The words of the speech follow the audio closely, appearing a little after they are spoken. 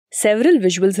Several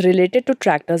visuals related to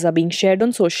tractors are being shared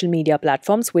on social media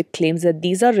platforms with claims that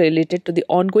these are related to the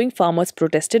ongoing farmers'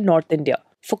 protest in North India.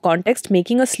 For context,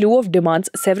 making a slew of demands,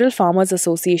 several farmers'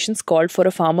 associations called for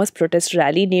a farmers' protest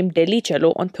rally named Delhi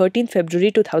Chalo on 13 February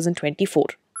 2024.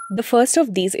 The first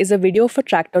of these is a video of a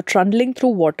tractor trundling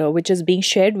through water, which is being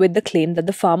shared with the claim that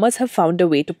the farmers have found a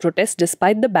way to protest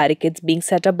despite the barricades being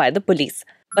set up by the police.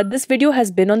 But this video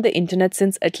has been on the internet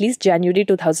since at least January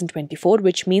 2024,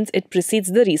 which means it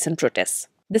precedes the recent protests.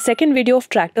 The second video of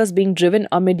tractors being driven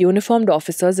amid uniformed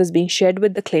officers is being shared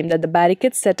with the claim that the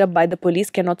barricades set up by the police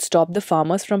cannot stop the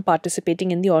farmers from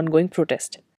participating in the ongoing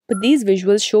protest. But these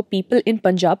visuals show people in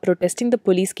Punjab protesting the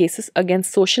police cases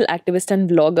against social activist and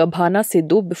vlogger Bhana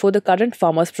Sidhu before the current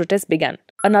farmers' protest began.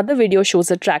 Another video shows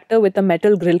a tractor with a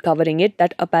metal grill covering it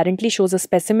that apparently shows a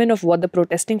specimen of what the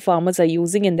protesting farmers are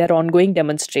using in their ongoing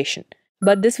demonstration.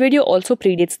 But this video also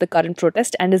predates the current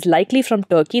protest and is likely from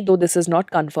Turkey, though this is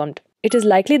not confirmed. It is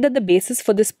likely that the basis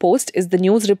for this post is the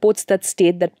news reports that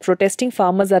state that protesting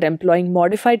farmers are employing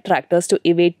modified tractors to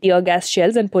evade tear gas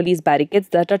shells and police barricades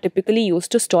that are typically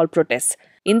used to stall protests.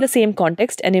 In the same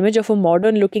context, an image of a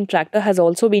modern-looking tractor has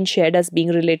also been shared as being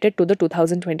related to the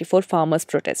 2024 farmers'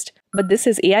 protest. But this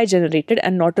is AI-generated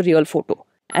and not a real photo.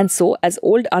 And so, as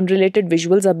old unrelated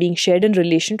visuals are being shared in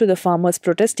relation to the farmers'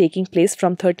 protest taking place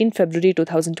from 13 February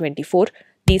 2024,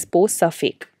 these posts are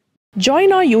fake.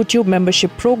 Join our YouTube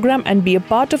membership program and be a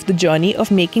part of the journey of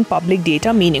making public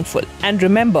data meaningful. And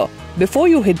remember, before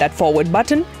you hit that forward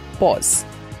button, pause.